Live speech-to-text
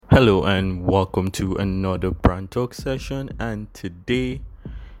Hello and welcome to another brand talk session, and today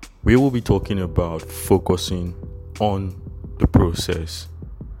we will be talking about focusing on the process.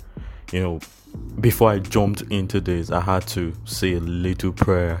 Before I jumped into this, I had to say a little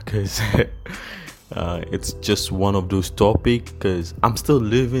prayer because it's just one of those topics because I'm still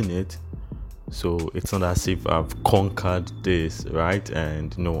living it. So it's not as if I've conquered this, right?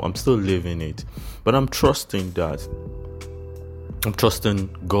 And I'm still living it, but I'm trusting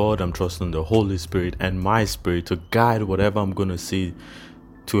God, I'm trusting the Holy Spirit and my spirit to guide whatever I'm going to say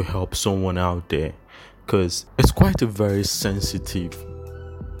to help someone out there, because it's quite a very sensitive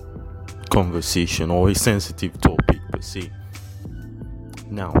conversation or a sensitive topic per se.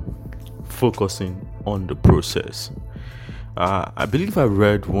 Now, focusing on the process. I believe I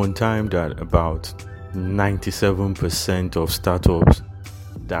read one time that about 97% of startups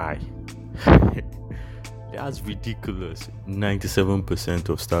die. That's ridiculous. 97%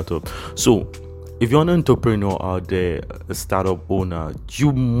 of startups. So, if you're an entrepreneur out there, a startup owner,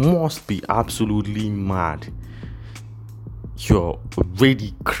 you must be absolutely mad. You're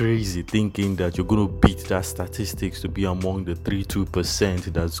already crazy thinking that you're going to beat that statistics to be among the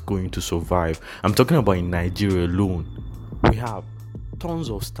 3-2% that's going to survive. I'm talking about in Nigeria alone. We have tons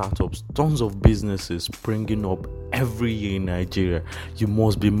of startups, tons of businesses springing up every year in Nigeria. You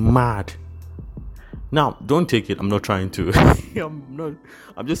must be mad. Now, don't take it. I'm not trying to.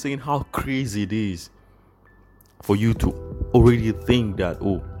 I'm just saying how crazy it is for you to already think that,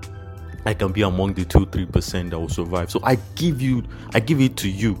 I can be among the 2-3% that will survive. So I give it to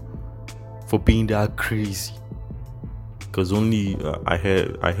you for being that crazy. Because only I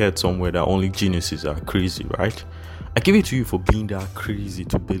heard somewhere that only geniuses are crazy, right? I give it to you for being that crazy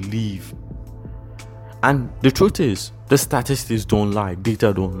to believe. And the truth is, the statistics don't lie,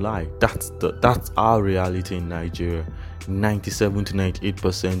 data don't lie. That's our reality in Nigeria. 97 to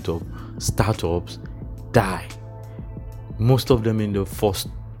 98% of startups die. Most of them in the first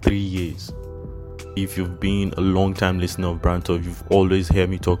 3 years. If you've been a long time listener of Brand Talk, you've always heard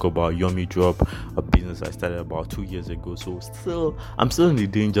me talk about Yummy Drop, a business I started about 2 years ago. So I'm still in the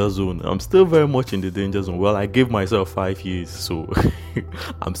danger zone. I'm still very much in the danger zone. Well, I gave myself 5 years, so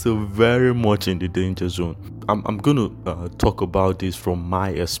I'm still very much in the danger zone. I'm going to talk about this from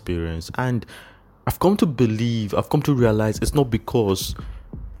my experience, and I've come to realize it's not because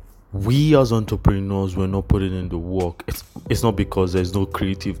we as entrepreneurs we're not putting in the work. It's not because there's no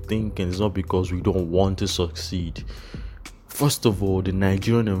creative thinking. It's not because we don't want to succeed. First of all, the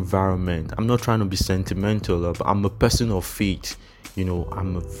Nigerian environment. I'm not trying to be sentimental, but I'm a person of faith.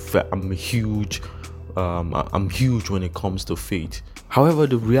 I'm huge when it comes to faith. However,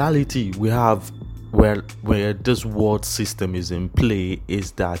 the reality we have where this world system is in play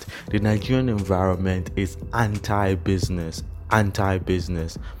is that the Nigerian environment is anti-business, anti-small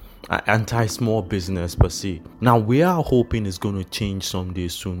business per se. Now we are hoping it's going to change someday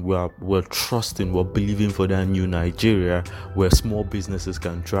soon. We're trusting, we're believing for that new Nigeria where small businesses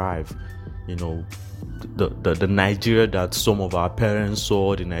can thrive. The Nigeria that some of our parents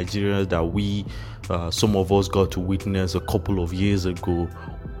saw, the Nigeria that we some of us got to witness a couple of years ago.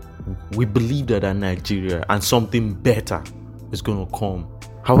 We believe that Nigeria and something better is going to come.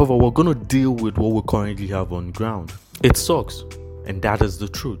 However, we're going to deal with what we currently have on ground. It sucks, and that is the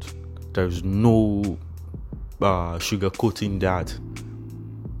truth. There's no sugarcoating that.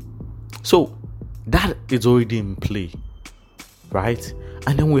 So that is already in play, right?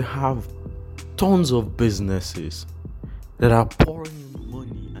 And then we have tons of businesses that are pouring in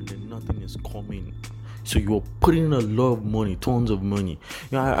money and then nothing is coming. So you're putting in a lot of money, tons of money.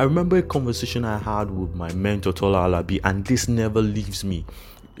 I remember a conversation I had with my mentor, Tola Alabi, and this never leaves me.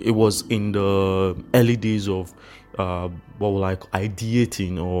 It was in the early days of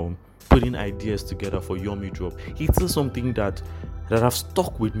ideating or putting ideas together for Yummy Drop. He said something that have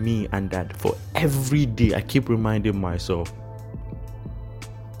stuck with me, and that for every day I keep reminding myself.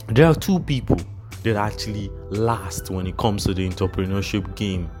 There are two people that actually last when it comes to the entrepreneurship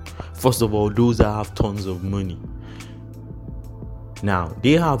game. First of all, those that have tons of money. Now,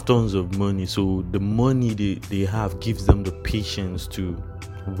 they have tons of money, so the money they have gives them the patience to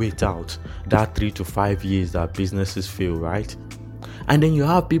wait out that 3 to 5 years that businesses fail, right? And then you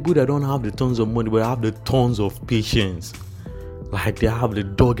have people that don't have the tons of money but have the tons of patience. Like they have the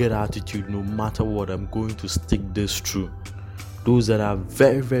dogged attitude, no matter what, I'm going to stick this through. Those that are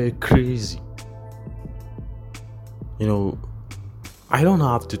very, very crazy. I don't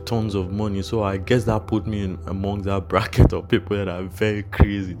have the tons of money, so I guess that put me in among that bracket of people that are very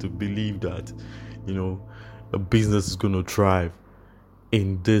crazy to believe that, a business is going to thrive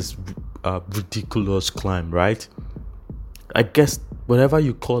in this ridiculous climb, right? I guess whatever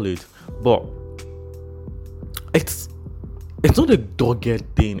you call it, but it's not a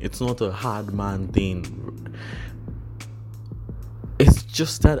dogged thing, it's not a hard man thing. It's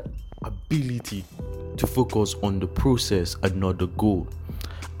just that ability to focus on the process and not the goal.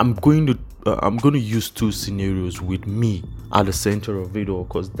 I'm going to use two scenarios with me at the center of it all,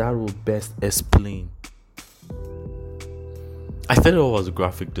 because that will best explain. I started off as a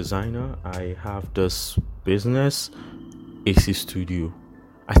graphic designer. I have this business, AC Studio.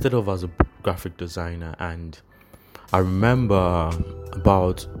 I started off as a graphic designer, and I remember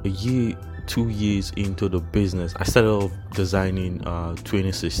about a year, 2 years into the business, I started off designing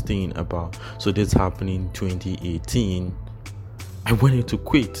 2016 so this happened in 2018. I wanted to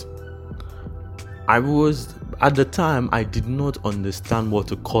quit. At the time, I did not understand what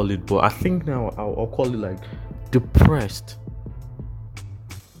to call it, but I think now I'll call it like depressed.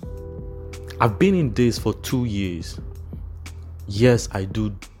 I've been in this for 2 years. Yes, I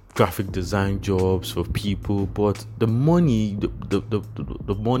do graphic design jobs for people, but the money,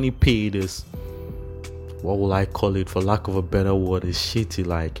 the money paid is, what will I call it, for lack of a better word, is shitty.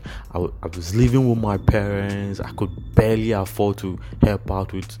 Like I was living with my parents. I could barely afford to help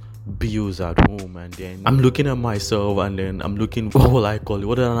out with bills at home, and then I'm looking at myself, and then I'm looking, what will I call it,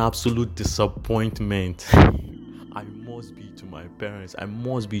 what an absolute disappointment I must be to my parents, I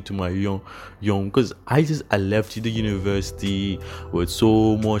must be to my young, because I left the university with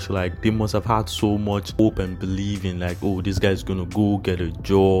so much, like, they must have had so much hope and believing, like, oh, this guy's gonna go get a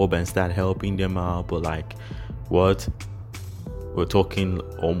job and start helping them out. But like, what, we're talking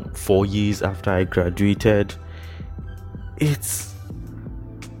 4 years after I graduated. It's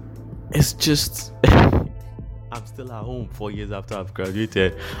just I'm still at home 4 years after I've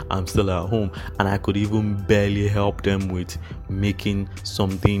graduated. I'm still at home, and I could even barely help them with making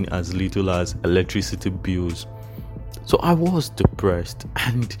something as little as electricity bills. So I was depressed,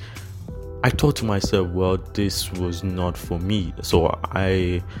 and I thought to myself, well, this was not for me. So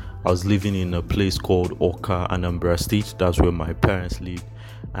I was living in a place called Oka, Anambra State. That's where my parents live,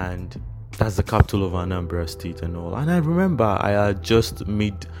 and that's the capital of Anambra State and all. And I remember I had just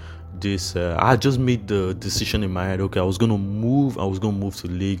made the decision in my head. Okay, I was gonna move to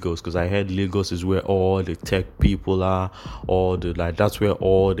Lagos, because I heard Lagos is where all the tech people are, that's where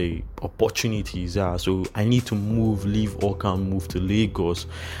all the opportunities are. So I need to leave Oka and move to Lagos.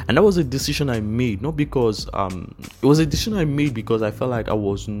 And that was a decision I made, not because it was a decision I made because I felt like I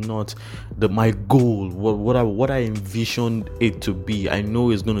was not my goal, what I envisioned it to be. I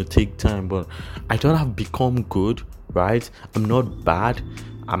know it's gonna take time, but I thought I've become good, right? I'm not bad.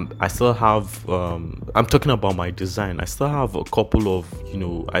 I still have I'm talking about my design. I still have a couple of,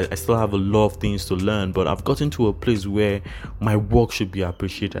 I still have a lot of things to learn, but I've gotten to a place where my work should be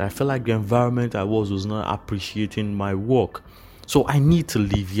appreciated. I feel like the environment I was not appreciating my work. So I need to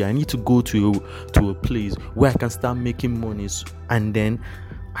leave here. I need to go to a place where I can start making money, and then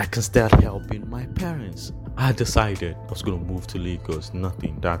I can start helping my parents. I decided I was going to move to Lagos.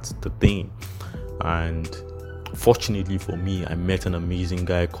 Nothing. That's the thing. And fortunately for me, I met an amazing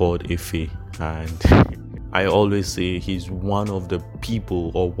guy called Ife, and I always say he's one of the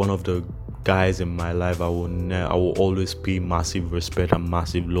people, or one of the guys in my life I will always pay massive respect and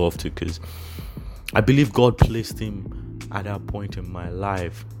massive love to, because I believe God placed him at that point in my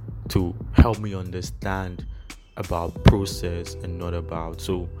life to help me understand about process and not about.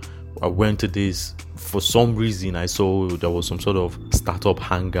 So I went to this, for some reason I saw there was some sort of startup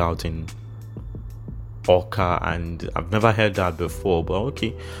hangout in Oka, and I've never heard that before, but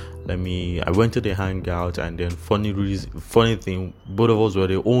okay, I went to the hangout, and then funny thing, both of us were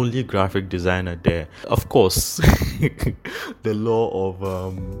the only graphic designer there. Of course, the law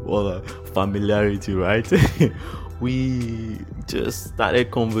of familiarity, right? We just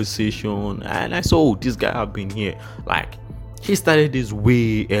started conversation, and I saw, this guy have been here, like, he started this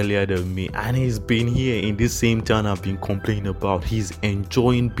way earlier than me, and he's been here in this same town I've been complaining about. He's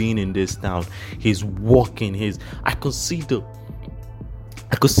enjoying being in this town. He's working. I could see the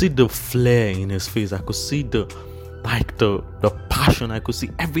flair in his face. I could see the passion. I could see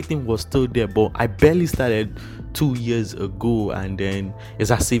everything was still there. But I barely started 2 years ago, and then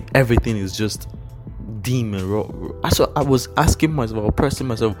it's as if everything is just dim and raw. So I was asking myself, pressing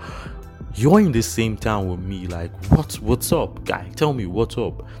myself, you're in the same town with me, like, what's up, guy? Tell me what's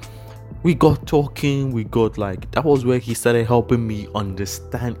up. We got talking, that was where he started helping me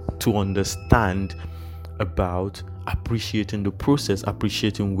understand about appreciating the process,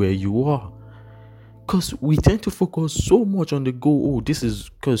 appreciating where you are. Because we tend to focus so much on the goal. Oh, this is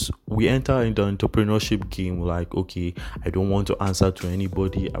because we enter in the entrepreneurship game, like, okay, I don't want to answer to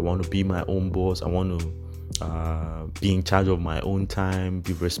anybody. I want to be my own boss. I want to be in charge of my own time,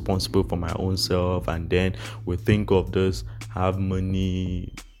 be responsible for my own self, and then we think of this, have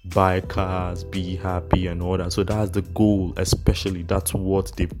money, buy cars, be happy and all that. So that's the goal, especially that's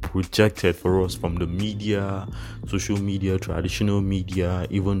what they projected for us from the media, social media, traditional media,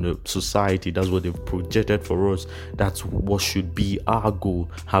 even the society. That's what they've projected for us. That's what should be our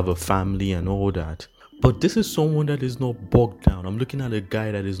goal, have a family and all that. But this is someone that is not bogged down. I'm looking at a guy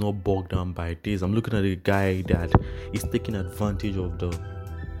that is not bogged down by this. I'm looking at a guy that is taking advantage of the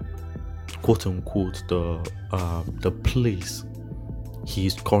quote unquote the place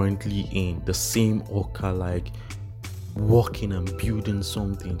he's currently in, the same orca, like working and building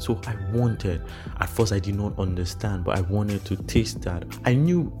something. So at first I did not understand, but I wanted to taste that. I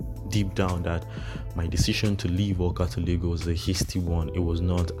knew deep down that my decision to leave Orca to Lagos was a hasty one. It was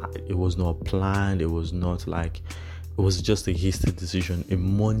not planned. It was just a hasty decision, a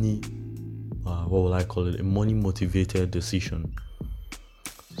money motivated decision.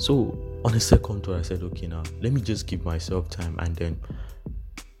 So on a second thought, I said, okay, now let me just give myself time and then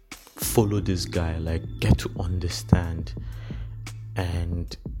follow this guy, like get to understand.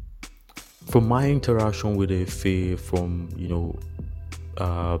 And from my interaction with Efe, from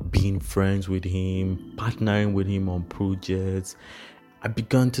being friends with him, partnering with him on projects, I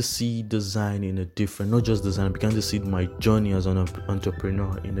began to see design in a different, not just design, I began to see my journey as an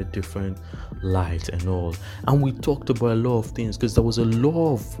entrepreneur in a different light and all. And we talked about a lot of things because there was a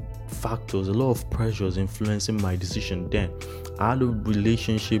lot of factors, a lot of pressures influencing my decision then. I had a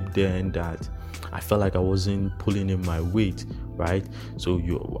relationship then that I felt like I wasn't pulling in my weight, right? So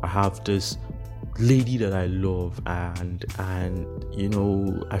I have this lady that I love, and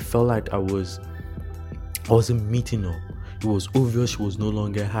I felt like I wasn't meeting up. It was obvious she was no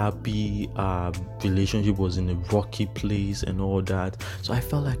longer happy. Relationship was in a rocky place and all that. So I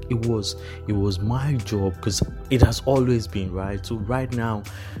felt like it was my job, because it has always been, right? So right now,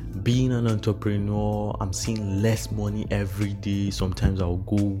 being an entrepreneur, I'm seeing less money every day. Sometimes I'll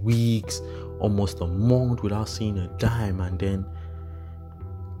go weeks, almost a month without seeing a dime,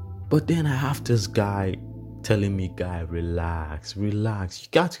 but then I have this guy telling me, guy, relax. You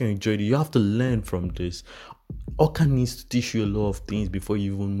got to enjoy it. You have to learn from this. Orca needs to teach you a lot of things before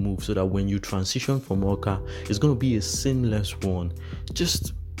you even move, so that when you transition from Orca, it's going to be a seamless one.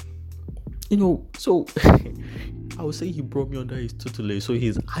 Just, so I would say he brought me under his tutelage. So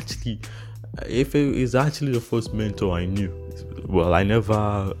he's actually the first mentor I knew. Well, I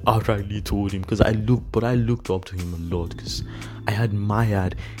never outrightly told him, because I looked up to him a lot, because I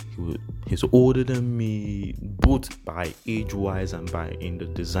admired. He's older than me, both by age wise and by in the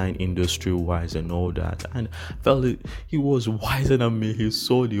design industry wise and all that. And I felt like he was wiser than me. He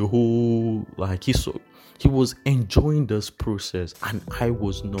saw the whole, he was enjoying this process, and I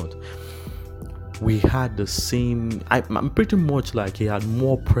was not. We had the same, I'm pretty much like he had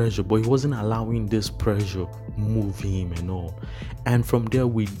more pressure, but he wasn't allowing this pressure move him and all. And from there,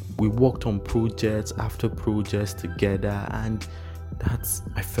 we worked on projects after projects together, and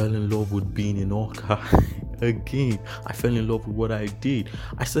I fell in love with being in Orca. Again, I fell in love with what I did.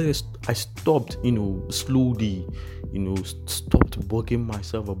 I stopped, slowly, stopped bugging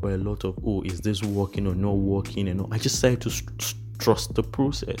myself about a lot of, is this working or not working? And all. I just started to trust the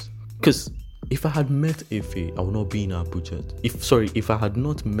process. Because if I had met Efe, I would not be in Abuja. If I had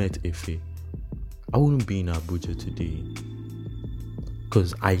not met Efe, I wouldn't be in Abuja today.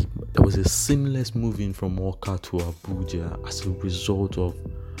 Because there was a seamless moving from Orca to Abuja as a result of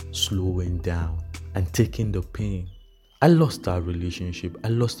slowing down and taking the pain. I lost that relationship. I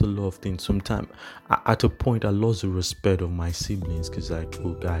lost a lot of things. Sometimes, at a point, I lost the respect of my siblings, because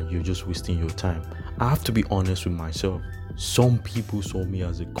oh God, you're just wasting your time. I have to be honest with myself. Some people saw me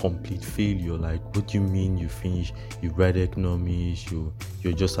as a complete failure. Like, what do you mean you finish? You read economics, you're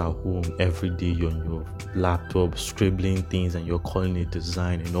just at home every day, you're on your laptop scribbling things, and you're calling it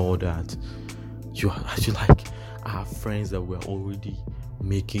design and all that. I have friends that were already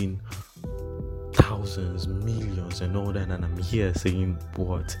making thousands, millions and all that, and I'm here saying,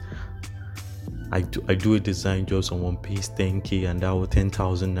 what? I do a design job, someone pays 10k, and that was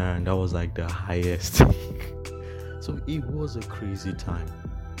 10,000 naira, and that was like the highest. So it was a crazy time.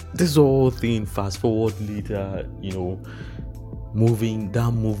 This whole thing, fast forward later, moving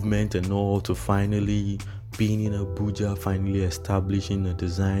that movement and all, to finally being in Abuja, finally establishing a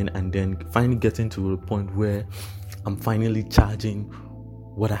design, and then finally getting to a point where I'm finally charging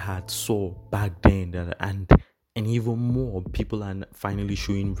what I had saw back then, and And even more, people are finally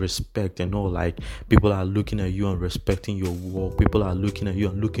showing respect and all. Like, people are looking at you and respecting your work. People are looking at you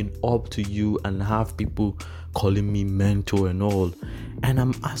and looking up to you, and have people calling me mentor and all. And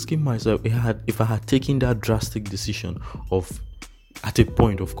I'm asking myself, if I had taken that drastic decision of, at a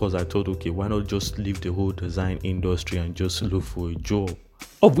point, of course, I thought, okay, why not just leave the whole design industry and just look for a job,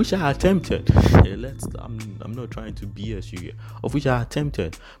 of which I attempted. I'm not trying to BS you here. Of which I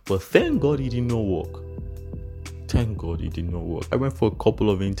attempted, but thank God it did not work. Thank God it did not work. I went for a couple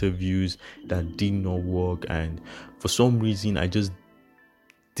of interviews that did not work, and for some reason I just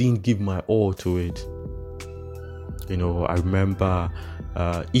didn't give my all to it. I remember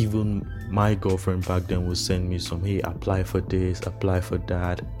even my girlfriend back then would send me some, hey, apply for this, apply for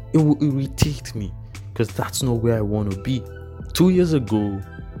that. It would irritate me, because that's not where I want to be. 2 years ago,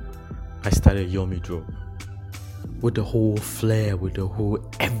 I started Yummy Drop with the whole flair, with the whole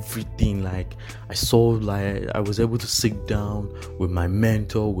everything. Like, I was able to sit down with my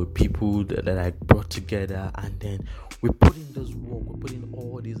mentor, with people that I brought together, and then we put in this work, we put in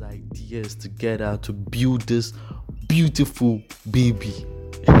all these ideas together to build this beautiful baby.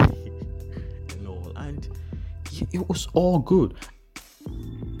 And it was all good.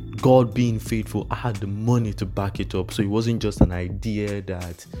 God being faithful, I had the money to back it up. So it wasn't just an idea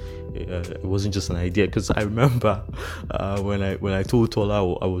because I remember when I told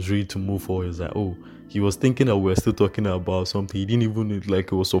Tola I was ready to move forward, he was like, oh, he was thinking that we were still talking about something. He didn't even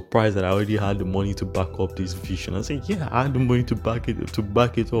he was surprised that I already had the money to back up this vision. I said, yeah, I had the money to back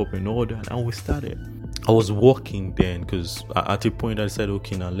it up and all that, and we started. I was working then, because at a point I said,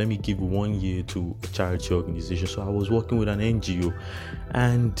 okay, now let me give 1 year to a charity organization. So I was working with an NGO,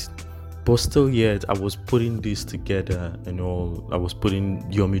 but still yet I was putting this together and all. I was putting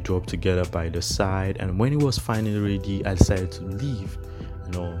Yummy Drop together by the side, and when it was finally ready, I decided to leave.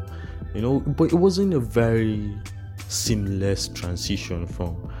 But it wasn't a very seamless transition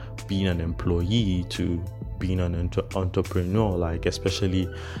from being an employee to being an entrepreneur. Like, especially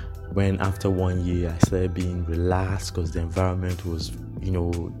when after 1 year I started being relaxed, because the environment was,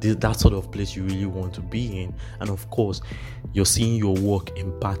 that sort of place you really want to be in. And of course, you're seeing your work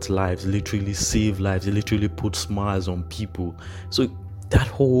impact lives, literally save lives, literally put smiles on people. So that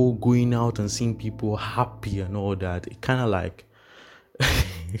whole going out and seeing people happy and all that, it kind of like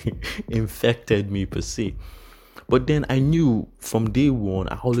infected me per se. But then I knew from day one,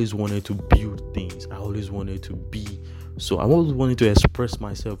 I always wanted to build things. I always wanted to express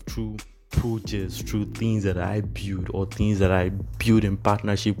myself through projects, through things that I build, or things that I build in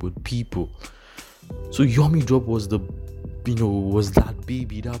partnership with people. So Yummy Drop was that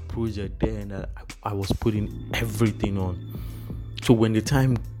baby, that project there, and I was putting everything on. So when the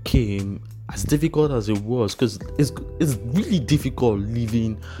time came, as difficult as it was, because it's really difficult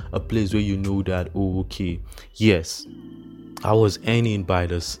leaving a place where you know that, oh, okay, yes, I was earning by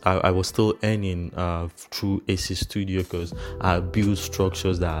this. I was still earning through AC Studio, because I built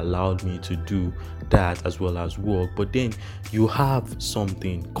structures that allowed me to do that as well as work. But then you have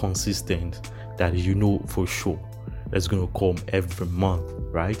something consistent that for sure that's going to come every month,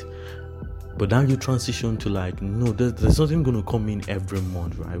 right? But now you transition to no, there's nothing going to come in every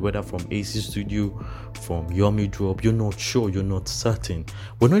month, right? Whether from AC Studio, from Yummy Drop, you're not sure, you're not certain.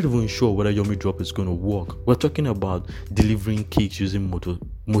 We're not even sure whether Yummy Drop is going to work. We're talking about delivering cakes using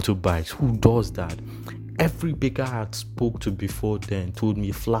motorbikes. Who does that? Every baker I had spoke to before then told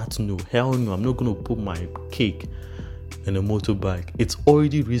me flat no, hell no, I'm not going to put my cake in a motorbike. It's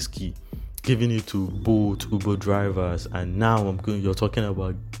already risky giving it to boat Uber drivers, and now you're talking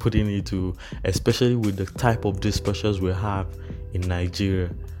about putting it to, especially with the type of dispatchers we have in Nigeria.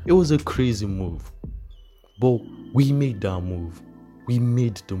 It was a crazy move, but we made that move. We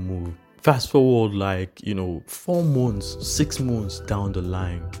made the move. Fast forward 4 months, 6 months down the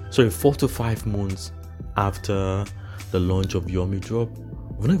line, 4 to 5 months after the launch of Yummy Drop,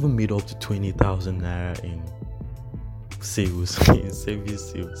 we've not even made up to 20,000 naira in sales, in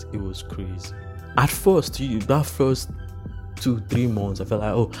service sales. It was crazy. At first, that first 2-3 months, I felt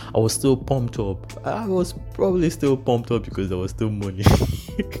like, I was still pumped up. I was probably still pumped up because there was still money.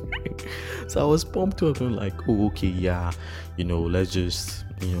 So I was pumped up and okay, yeah, let's just,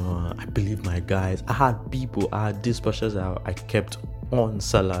 I believe my guys. I had dispatchers I kept on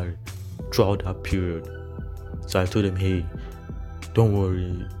salary throughout that period. So I told them, hey, don't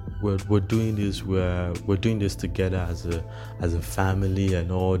worry, we're doing this. We're doing this together as a family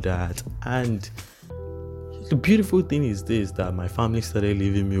and all that. And the beautiful thing is this, that my family started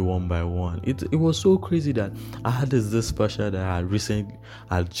leaving me one by one. It was so crazy that I had this dispatcher that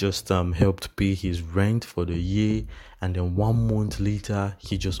I just helped pay his rent for the year, and then 1 month later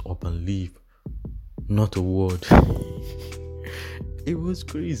he just up and leave. not a word. It was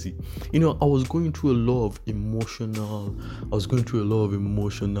crazy. I was going through a lot of emotional, what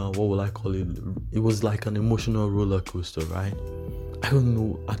will I call it? It was like an emotional roller coaster, right? I don't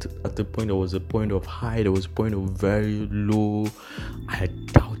know, at the point, there was a point of high, there was a point of very low. I had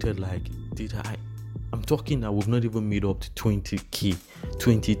doubted, like, I'm talking that we've not even made up to 20,000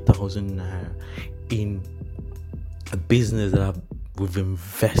 naira in a business that we've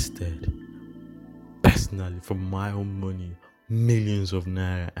invested personally from my own money, millions of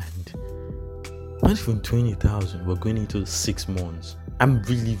naira, and not even 20,000. We're going into 6 months. I'm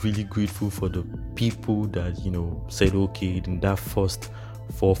really, really grateful for the people that, said okay in that first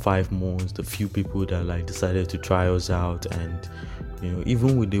 4 or 5 months, the few people that like decided to try us out, and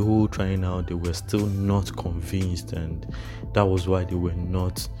even with the whole trying out, they were still not convinced, and that was why they were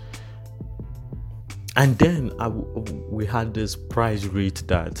not. And then we had this price rate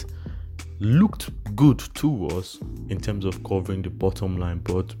that looked good to us in terms of covering the bottom line,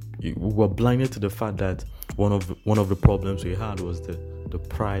 but we were blinded to the fact that one of the problems we had was the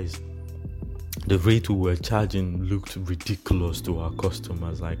price. The rate we were charging looked ridiculous to our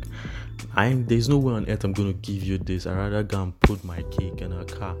customers. Like, there's no way on earth I'm going to give you this. I'd rather go and put my cake in a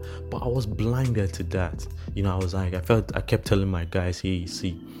car. But I was blinded to that. I was like, I kept telling my guys, hey,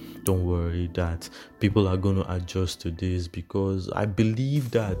 see, don't worry that people are going to adjust to this, because I believe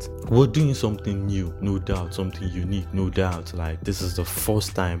that we're doing something new, no doubt, something unique, no doubt. Like, this is the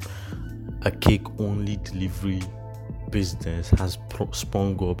first time a cake only delivery business has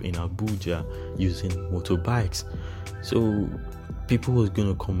sprung up in Abuja using motorbikes. So people was going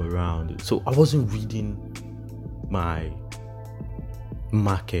to come around. So I wasn't reading my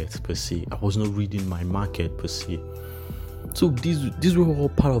market per se. So these were all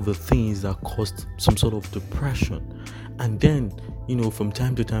part of the things that caused some sort of depression. And then, from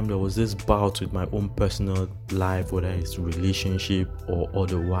time to time, there was this bout with my own personal life, whether it's relationship or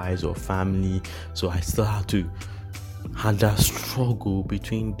otherwise, or family. So I still had that struggle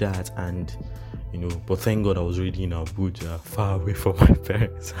between that and, but thank God I was already in Abuja, far away from my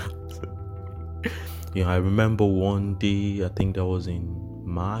parents' house. I remember one day, I think that was in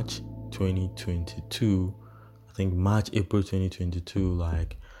March 2022, April 2022,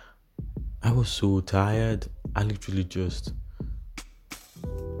 like, I was so tired. I literally just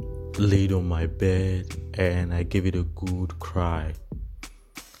laid on my bed and I gave it a good cry.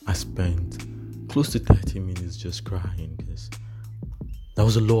 I spent close to 30 minutes just crying, because there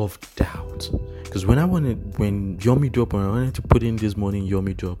was a lot of doubt. Because when I wanted to put in this morning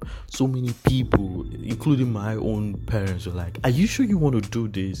Yomi job, so many people, including my own parents, were like, are you sure you want to do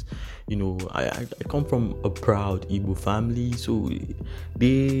this? I come from a proud Igbo family, so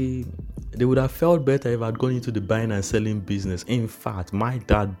they would have felt better if I'd gone into the buying and selling business. In fact, my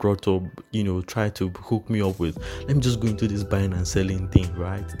dad brought up, tried to hook me up with, let me just go into this buying and selling thing,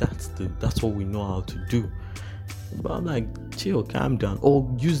 right? That's what we know how to do. But I'm like, chill, calm down, or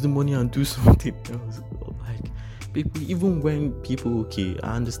use the money and do something else. Like, people, even when people, okay,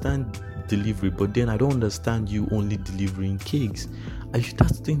 I understand delivery, but then I don't understand you only delivering cakes.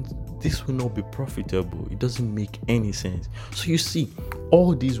 This will not be profitable. It doesn't make any sense. So you see,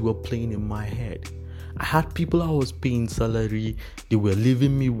 all these were playing in my head. I had people I was paying salary, they were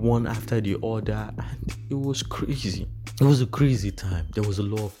leaving me one after the other, and it was crazy. It was a crazy time. There was a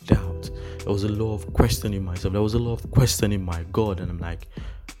lot of doubt. There was a lot of questioning myself. There was a lot of questioning my God. And I'm like,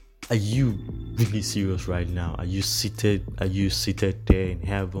 are you really serious right now? Are you seated there in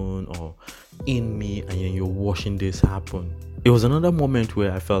heaven or in me, and then you're watching this happen? It was another moment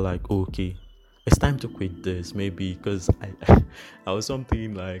where I felt like, okay, it's time to quit this, maybe, because I was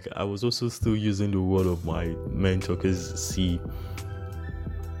something like, I was also still using the word of my mentor, because see,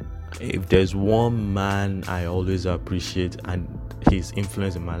 if there's one man I always appreciate and his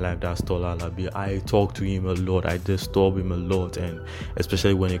influence in my life, that's Tola Alabi. I talk to him a lot, I disturb him a lot, and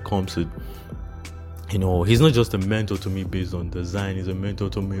especially when it comes to, he's not just a mentor to me based on design, he's a mentor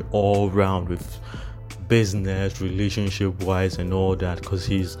to me all round with business, relationship wise and all that, because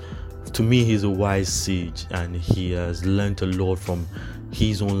he's a wise sage, and he has learned a lot from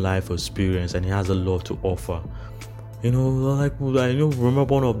his own life experience, and he has a lot to offer. Remember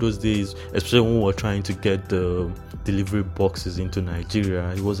one of those days, especially when we were trying to get the delivery boxes into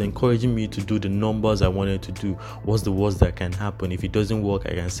Nigeria, he was encouraging me to do the numbers I wanted to do. What's the worst that can happen? If it doesn't work,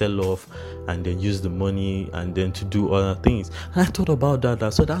 I can sell off and then use the money and then to do other things. And I thought about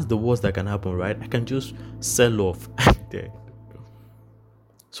that. So that's the worst that can happen, right? I can just sell off and then.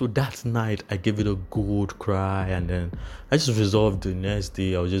 So that night, I gave it a good cry, and then I just resolved the next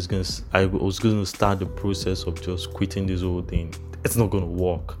day. I was going to start the process of just quitting this whole thing. It's not going to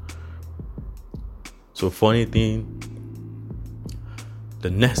work. So funny thing, the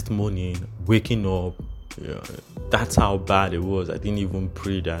next morning, waking up, that's how bad it was. I didn't even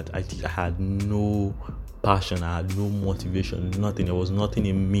pray that. I had no passion, I had no motivation, nothing. There was nothing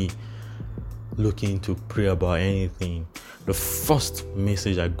in me looking to pray about anything. The first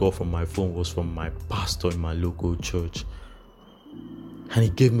message I got from my phone was from my pastor in my local church. And he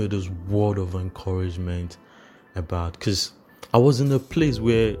gave me this word of encouragement because I was in a place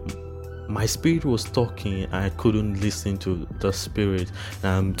where my spirit was talking and I couldn't listen to the spirit.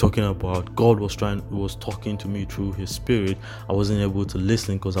 And I'm talking about God was talking to me through his spirit. I wasn't able to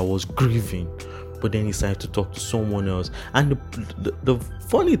listen because I was grieving. But then he decided to talk to someone else. And the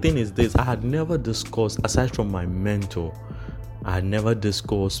funny thing is this: I had never discussed, aside from my mentor, I had never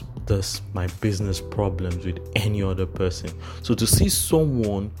discussed my business problems with any other person. So to see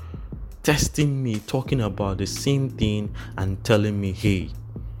someone testing me, talking about the same thing and telling me, hey,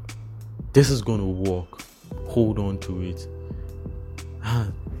 this is going to work, hold on to it.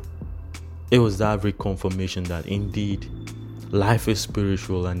 It was that reconfirmation that indeed life is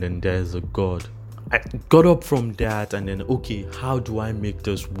spiritual and then there's a God. I got up from that and then, okay, how do I make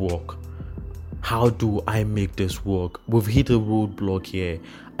this work? How do I make this work? We've hit a roadblock here.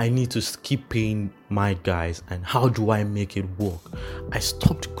 I need to keep paying my guys, and how do I make it work? I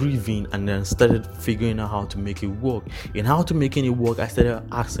stopped grieving and then started figuring out how to make it work. In how to making it work, I started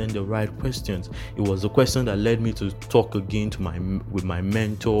asking the right questions. It was the question that led me to talk again with my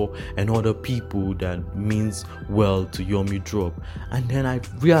mentor and other people that means well to Yomi Drop. And then I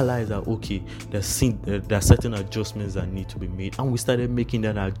realized that okay, there are certain adjustments that need to be made, and we started making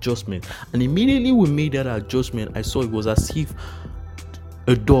that adjustment. And immediately we made that adjustment, I saw it was as if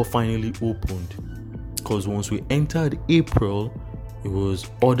a door finally opened, because once we entered April, it was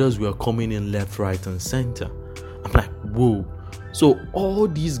orders were coming in left, right, and center. I'm like, whoa. So all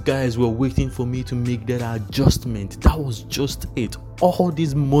these guys were waiting for me to make that adjustment. That was just it. All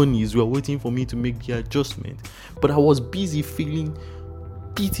these monies were waiting for me to make the adjustment. But I was busy feeling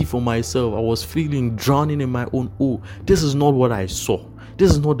pity for myself. I was feeling drowning in my own, this is not what I saw.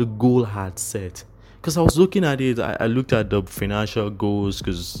 This is not the goal I had set. Because I was looking at it, I looked at the financial goals,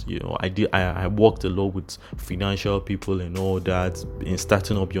 because I worked a lot with financial people and all that in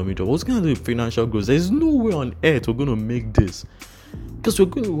starting up Yomi Drop. I was looking at the financial goals. There's no way on earth we're going to make this, because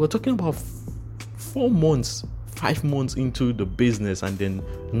we're talking about 4 months, 5 months into the business and then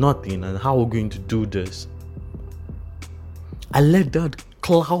nothing, and how we're going to do this. I let that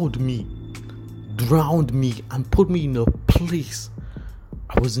cloud me, drowned me, and put me in a place.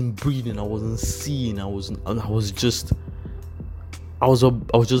 I wasn't breathing, I wasn't seeing, I was just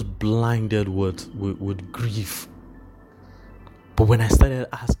blinded with grief. But when I started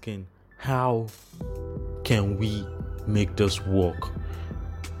asking, how can we make this work?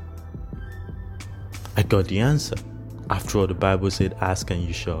 I got the answer. After all, the Bible said, ask and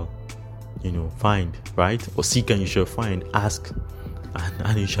you shall, find, right? Or seek and you shall find, ask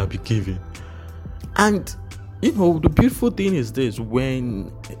and it shall be given. And the beautiful thing is this: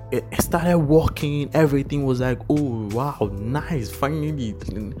 when it started working, everything was like, oh wow, nice, finally.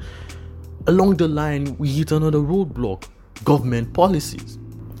 Along the line, we hit another roadblock: government policies.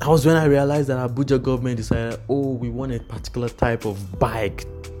 That was when I realized that Abuja government decided, we want a particular type of bike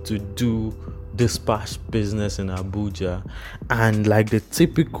to do dispatch business in Abuja. And like the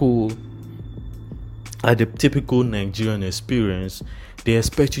typical Nigerian experience, they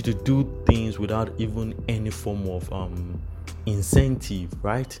expect you to do things without even any form of incentive,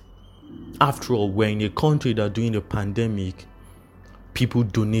 right? After all, we're in a country that during the pandemic, people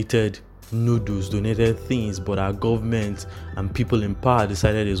donated noodles, donated things, but our government and people in power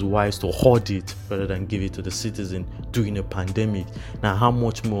decided it's wise to hoard it rather than give it to the citizen during a pandemic. Now, how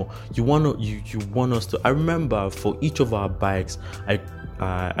much more you want us to? I remember for each of our bikes, I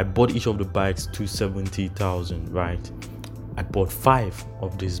bought each of the bikes 270,000, right? I bought 5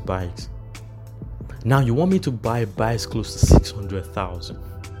 of these bikes. Now you want me to buy bikes close to 600,000,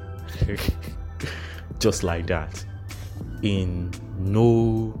 just like that.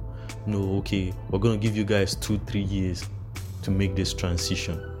 Okay, we're gonna give you guys 2-3 years to make this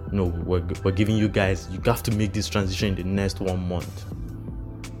transition. No, we're giving you guys, you have to make this transition in the next 1 month.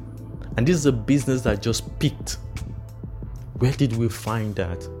 And this is a business that just peaked. Where did we find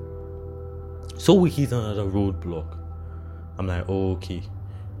that? So we hit another roadblock. I'm like, okay,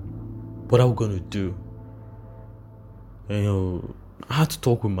 what are we going to do? I had to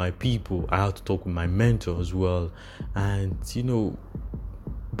talk with my people. I had to talk with my mentor as well. And,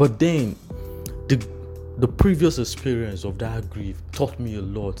 but then the previous experience of that grief taught me a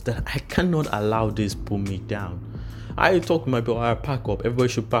lot, that I cannot allow this pull me down. I talked to my people, I pack up. Everybody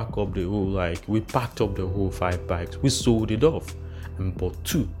should pack up the whole, like, we packed up the whole 5 bikes. We sold it off and bought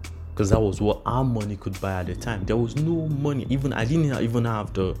 2. Because that was what our money could buy at the time. There was no money. I didn't even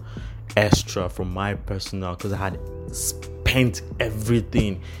have the extra from my personnel because I had spent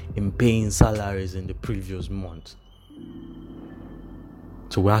everything in paying salaries in the previous month.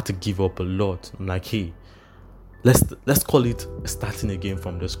 So we had to give up a lot. I'm like, hey, let's call it starting again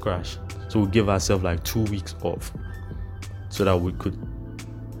from the scratch. So we give ourselves like 2 weeks off so that we could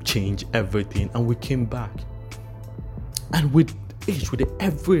change everything, and we came back. And with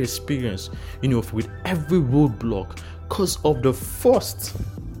every experience, with every roadblock, because of the first,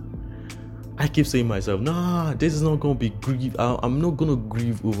 I keep saying to myself, nah, this is not going to be grief. I'm not going to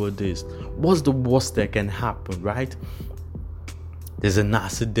grieve over this. What's the worst that can happen, right? There's an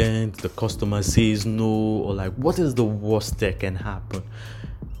accident, the customer says no, or like, what is the worst that can happen?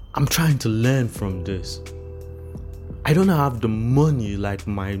 I'm trying to learn from this. I don't have the money, like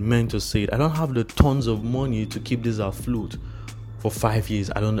my mentor said. I don't have the tons of money to keep this afloat for 5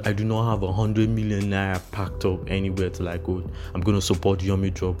 years. I do not have 100 million naira packed up anywhere to like, oh, I'm going to support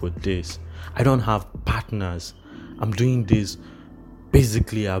Yomi Drop with this. I don't have partners. I'm doing this.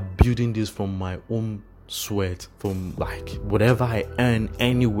 Basically, I'm building this from my own sweat, from like whatever I earn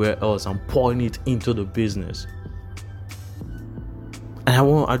anywhere else. I'm pouring it into the business.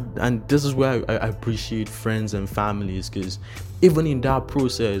 And this is where I appreciate friends and families, because even in that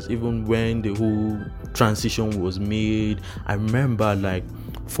process, even when the whole transition was made, I remember like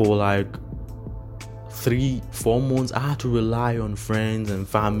for like 3-4 months, I had to rely on friends and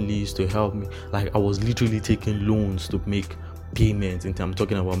families to help me. Like I was literally taking loans to make payments. I'm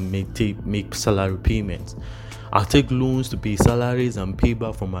talking about make salary payments. I'll take loans to pay salaries and pay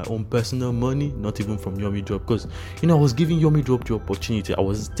back from my own personal money, not even from Yomi Drop, because I was giving Yomi Drop the opportunity. I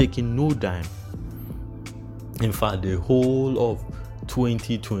was taking no dime. In fact, the whole of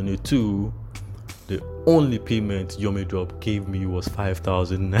 2022, the only payment Yomi Drop gave me was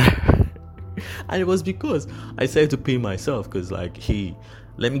 5,000 naira. And it was because I said to pay myself, because like, hey,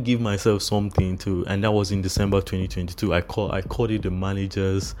 let me give myself something to, and that was in December 2022. I called it the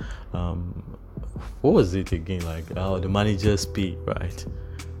manager's what was it again? Like the manager's pay, right?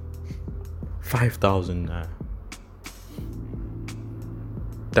 5,000 naira.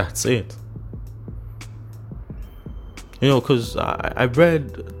 That's it. Because I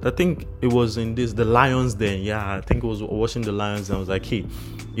read, I think it was in the Lions Den. Yeah, I think it was watching the Lions, and I was like, hey,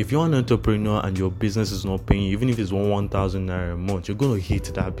 if you're an entrepreneur and your business is not paying you, even if it's 1,000 naira a month, you're going to hate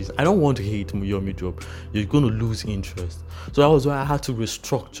that business. I don't want to hate Yomi Drop. You're going to lose interest. So that was why I had to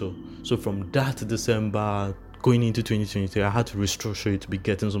restructure. So from that December going into 2023, I had to restructure it to be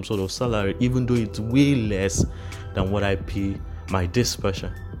getting some sort of salary, even though it's way less than what I pay my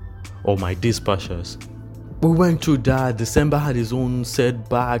dispatcher or my dispatchers. We went through that. December had his own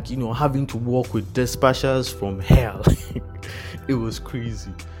setback, having to work with dispatchers from hell. It was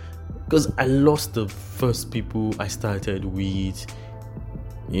crazy because I lost the first people I started with,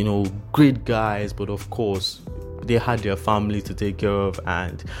 great guys, but of course they had their family to take care of,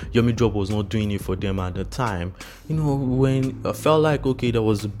 and Yomi Drop was not doing it for them at the time. When I felt like, okay, there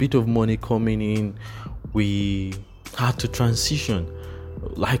was a bit of money coming in, we had to transition.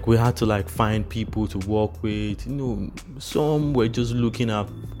 Like we had to like find people to work with. Some were just looking up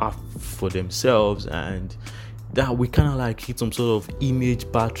for themselves, and that we kind of like hit some sort of image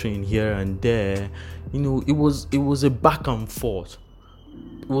battering here and there. It was a back and forth.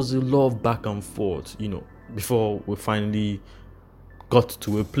 It was a lot of back and forth, before we finally got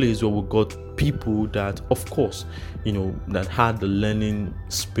to a place where we got people that, of course, that had the learning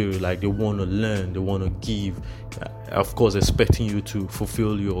spirit, like they want to learn, they want to give, of course, expecting you to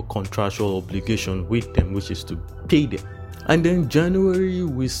fulfill your contractual obligation with them, which is to pay them. And then January,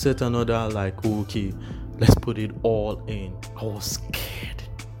 we set another like, okay, let's put it all in. I was scared,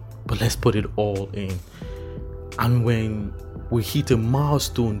 but let's put it all in. And when we hit a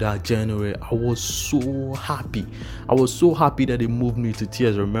milestone that January, I was so happy. I was so happy that it moved me to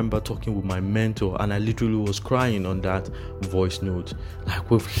tears. I remember talking with my mentor, and I literally was crying on that voice note. Like,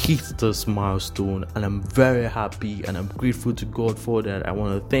 we've hit this milestone, and I'm very happy, and I'm grateful to God for that. I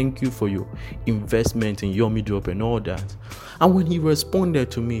want to thank you for your investment in Yomi Drop and all that. And when he responded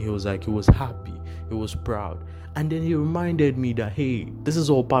to me, he was like, he was happy, he was proud. And then he reminded me that, hey, this is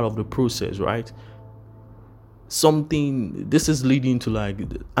all part of the process, right? This is leading to like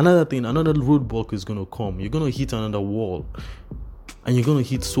another roadblock is going to come. You're going to hit another wall, and you're going to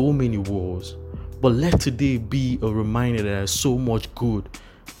hit so many walls. But let today be a reminder that there's so much good,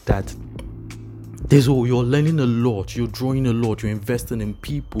 that you're learning a lot, you're drawing a lot, you're investing in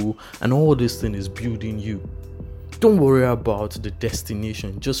people, and all this thing is building you. Don't worry about the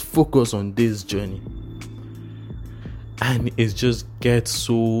destination. Just focus on this journey. And it just gets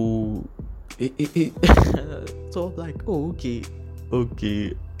so... so like, oh,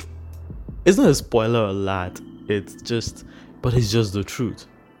 okay. It's not a spoiler alert. It's just the truth.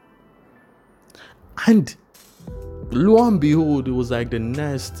 And lo and behold, it was like the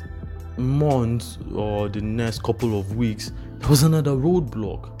next month or the next couple of weeks, there was another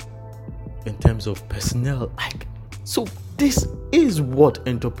roadblock in terms of personnel. Like, so this is what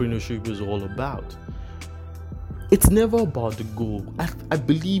entrepreneurship is all about. It's never about the goal. I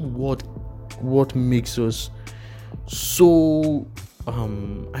believe what makes us so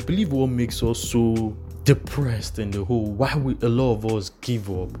depressed in the whole, why a lot of us give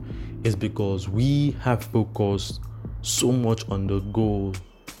up, is because we have focused so much on the goal.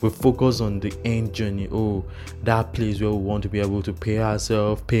 We focus on the end journey. Oh, that place where we want to be able to pay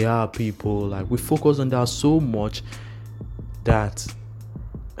ourselves, pay our people. Like, we focus on that so much that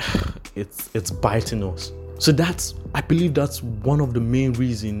it's biting us. So I believe that's one of the main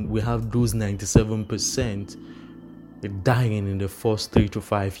reasons we have those 97% dying in the first 3 to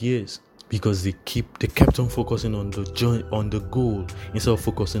 5 years, because they kept on focusing on the journey, on the goal, instead of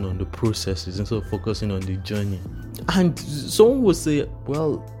focusing on the processes, instead of focusing on the journey. And someone will say,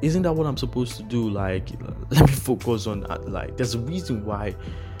 well, isn't that what I'm supposed to do? Like, let me focus on that. Like, there's a reason why.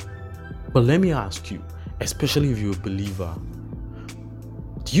 But let me ask you, especially if you're a believer,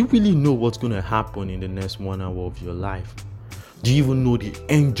 do you really know what's going to happen in the next 1 hour of your life? Do you even know the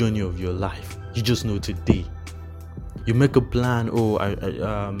end journey of your life? You just know today. You make a plan. Oh,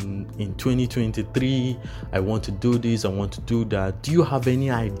 in 2023, I want to do this, I want to do that. Do you have any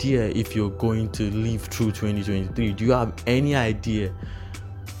idea if you're going to live through 2023? Do you have any idea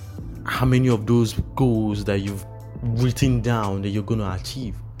how many of those goals that you've written down that you're going to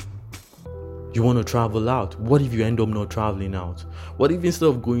achieve? You want to travel out. What if you end up not traveling out? What if instead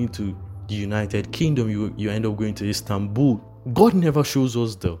of going to the United Kingdom, you end up going to Istanbul? God never shows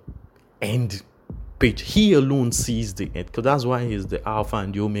us the end page. He alone sees the end, because that's why he's the Alpha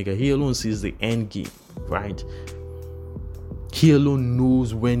and the Omega. He alone sees the end game, right? He alone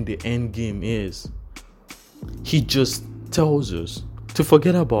knows when the end game is. He just tells us to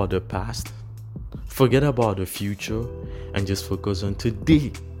forget about the past, forget about the future, and just focus on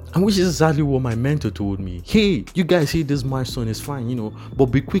today. And which is exactly what my mentor told me. Hey, you guys hit this milestone, is fine, but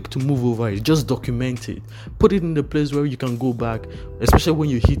be quick to move over it. Just document it. Put it in the place where you can go back, especially when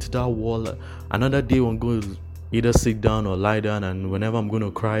you hit that wall. Another day I'm going to either sit down or lie down, and whenever I'm going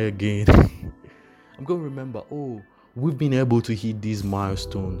to cry again, I'm going to remember, oh, we've been able to hit these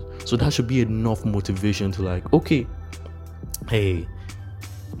milestones. So that should be enough motivation to like, okay, hey,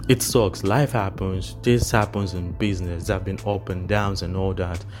 it sucks. Life happens. This happens in business. There have been up and downs and all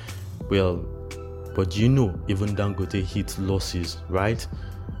that. Well, but even Dangote hit losses, right?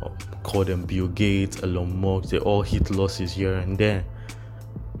 Call them Bill Gates, Elon Musk. They all hit losses here and there.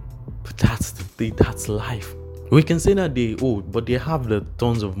 But that's the thing. That's life. We can say that but they have the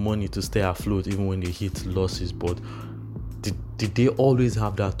tons of money to stay afloat even when they hit losses. But did they always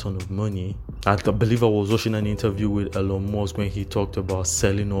have that ton of money? I believe I was watching an interview with Elon Musk when he talked about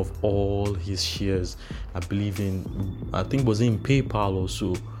selling off all his shares. I think it was in PayPal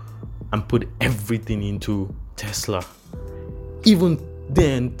also, and put everything into Tesla. Even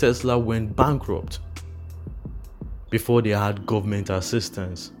then, Tesla went bankrupt before they had government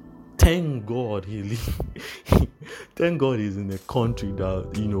assistance. Thank God thank God he's in a country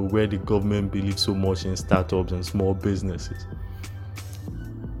that, where the government believes so much in startups and small businesses.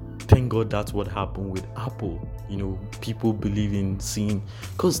 Thank God that's what happened with Apple. People believe in seeing,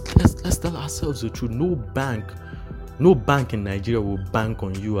 because let's tell ourselves the truth. No bank in Nigeria will bank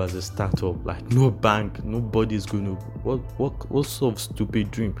on you as a startup. Like, no bank, nobody's going to. What sort of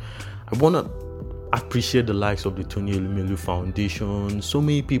stupid dream? I want to appreciate the likes of the Tony Elumelu Foundation. So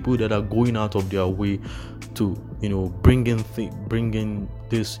many people that are going out of their way to, bring in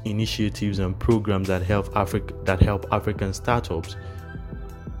these initiatives and programs that help African startups.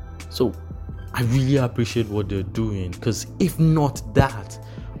 So I really appreciate what they're doing, because if not that,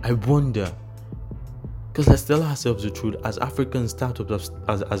 I wonder, because let's tell ourselves the truth, as African startups,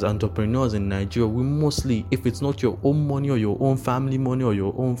 as entrepreneurs in Nigeria, we mostly, if it's not your own money or your own family money or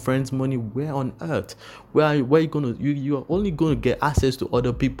your own friends' money, where on earth? Where are you are only going to get access to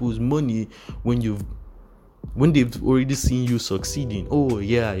other people's money when they've already seen you succeeding. Oh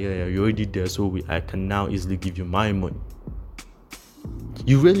yeah, you're already there, so I can now easily give you my money.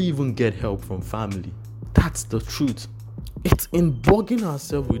 You rarely even get help from family. That's the truth. It's in bugging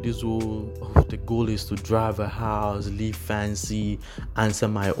ourselves with this whole, the goal is to drive a house, live fancy, answer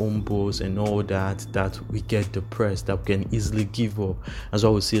my own boss and all that we get depressed, that we can easily give up. As I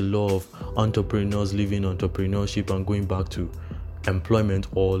would see a lot of entrepreneurs leaving entrepreneurship and going back to employment,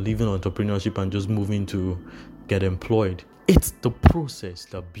 or leaving entrepreneurship and just moving to get employed. It's the process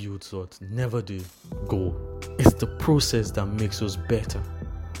that builds us, never the goal. It's the process that makes us better.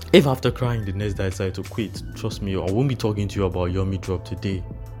 If after crying the next day I decide to quit, trust me, I won't be talking to you about Yummy Drop today.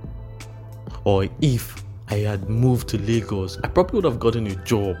 Or if I had moved to Lagos, I probably would have gotten a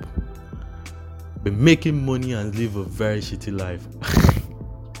job, been making money and live a very shitty life.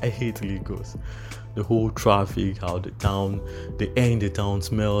 I hate Lagos. The whole traffic, how the air in the town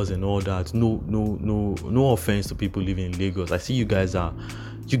smells and all that. No offense to people living in Lagos. I see you guys are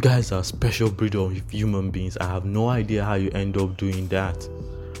special breed of human beings. I have no idea how you end up doing that.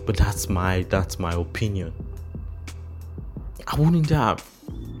 But that's my opinion. I won't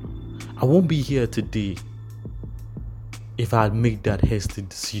be here today if I had made that hasty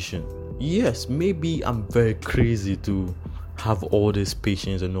decision. Yes, maybe I'm very crazy to have all this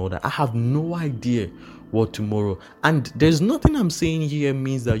patience and all that. I have no idea what tomorrow. And there's nothing I'm saying here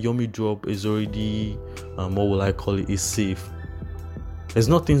means that Yummy Drop is already, what will I call it, is safe. There's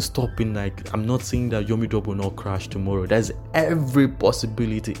nothing stopping, like, I'm not saying that Yummy Drop will not crash tomorrow. There's every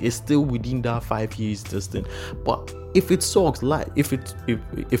possibility. It's still within that 5 years distance. But if it sucks,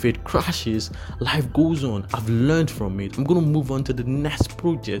 if it crashes, life goes on. I've learned from it. I'm gonna move on to the next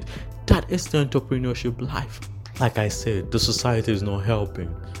project. That is the entrepreneurship life. Like I said, the society is not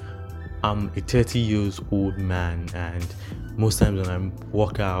helping. I'm a 30 years old man, and most times when I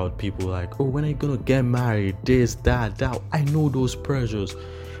walk out, people are like, oh, when are you gonna get married? This, that. I know those pressures.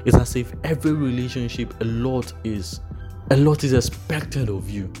 It's as if every relationship, a lot is expected of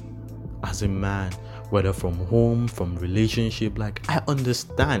you as a man, whether from home, from relationship. Like, I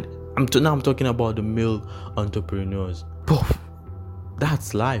understand. Now I'm talking about the male entrepreneurs. But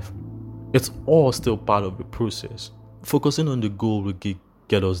that's life. It's all still part of the process. Focusing on the goal will get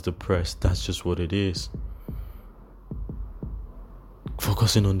us depressed. That's just what it is.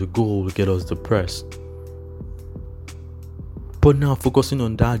 Focusing on the goal will get us depressed. But now, focusing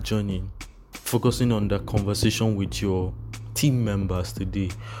on that journey, focusing on the conversation with your team members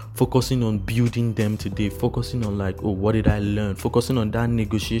today, focusing on building them today, focusing on like, oh, what did I learn? Focusing on that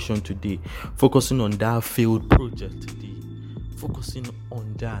negotiation today, focusing on that failed project today. Focusing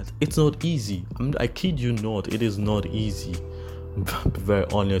on that. It's not easy. I kid you not. It is not easy. I'll be very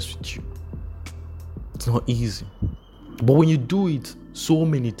honest with you. It's not easy. But when you do it so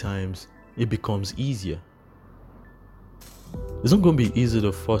many times, it becomes easier. It's not going to be easy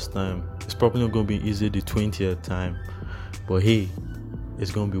the first time. It's probably not going to be easy the 20th time. But hey, it's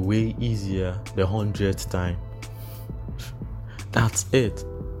going to be way easier the 100th time. That's it.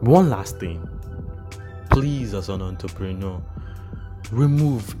 One last thing. Please, as an entrepreneur,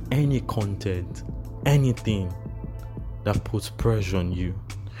 remove any content, anything that puts pressure on you.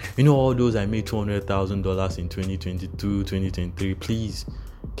 You know, all those I made $200,000 in 2022, 2023. Please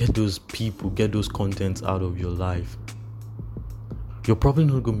get those people, get those contents out of your life. You're probably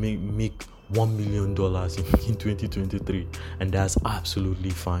not going to make $1 million in 2023, and that's absolutely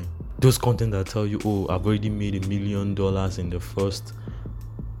fine. Those content that tell you, oh, I've already made $1 million in the first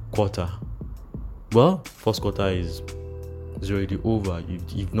quarter. Well, first quarter is already over.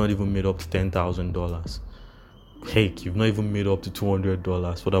 You've not even made up to $10,000. Heck, you've not even made up to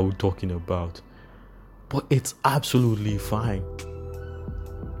 $200. What are we talking about? But it's absolutely fine,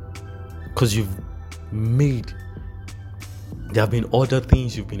 because there have been other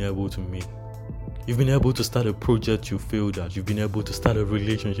things you've been able to make. You've been able to start a project you failed at. You've been able to start a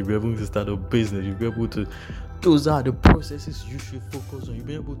relationship. You've been able to start a business. You've been able to... Those are the processes you should focus on. You've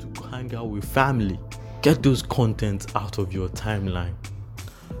been able to hang out with family. Get those contents out of your timeline.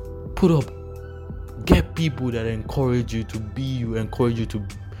 Get people that encourage you to be you, encourage you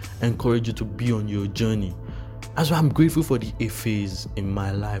to be on your journey. That's why I'm grateful for the Efes in my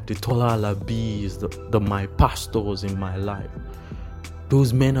life, the Tola Alabis, the my pastors in my life.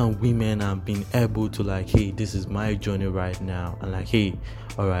 Those men and women have been able to like, hey, this is my journey right now. And like, hey,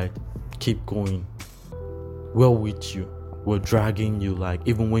 all right, keep going. We're with you. We're dragging you. Like,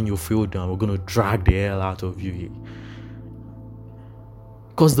 even when you feel down, we're going to drag the hell out of you here.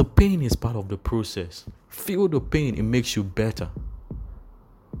 Because the pain is part of the process. Feel the pain. It makes you better.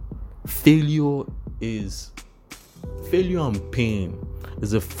 Failure and pain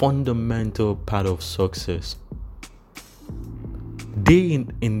is a fundamental part of success. They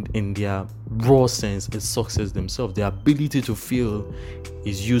in their raw sense is success themselves. The ability to feel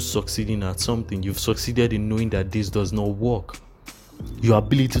is you succeeding at something. You've succeeded in knowing that this does not work. Your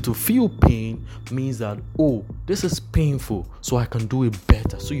ability to feel pain means that, oh, this is painful, so I can do it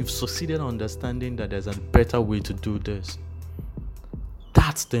better. So you've succeeded understanding that there's a better way to do this.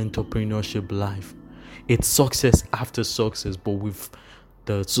 That's the entrepreneurship life. It's success after success, but with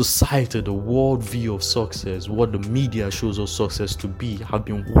the society, the world view of success, what the media shows us success to be, have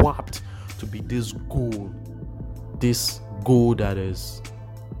been warped to be this goal that is,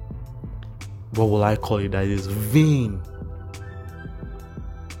 what will I call it, that is vain.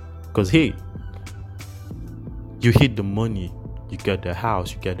 Because hey, you hit the money, you get the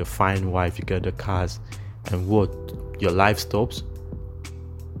house, you get the fine wife, you get the cars, and what? Your life stops?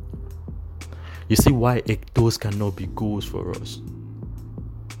 You see why those cannot be goals for us.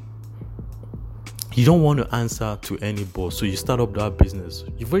 You don't want to answer to any boss, so you start up that business.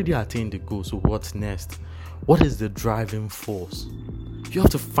 You've already attained the goal, so what's next? What is the driving force? You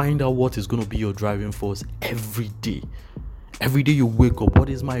have to find out what is going to be your driving force every day. Every day you wake up, what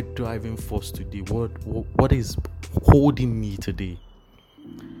is my driving force today? What is holding me today?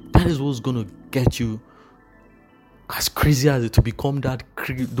 That is what's going to get you, as crazy as it to become that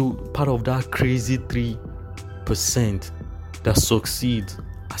part of that crazy 3% that succeeds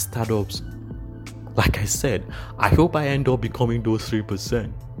as startups. Like I said, I hope I end up becoming those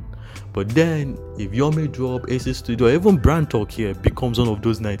 3%. But then, if Yomi Drop, AC Studio, or even Brand Talk here becomes one of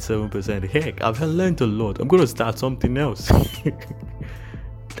those 97%, heck, I've learned a lot. I'm going to start something else.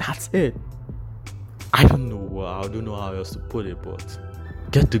 That's it. I don't know how else to put it, but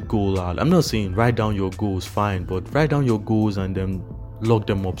get the goal out. I'm not saying write down your goals, fine, but write down your goals and then lock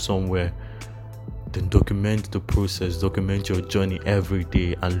them up somewhere. Then document the process, document your journey every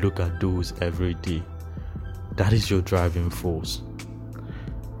day, and look at those every day. That is your driving force.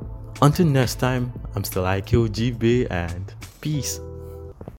 Until next time, I'm still IKOGB, and peace.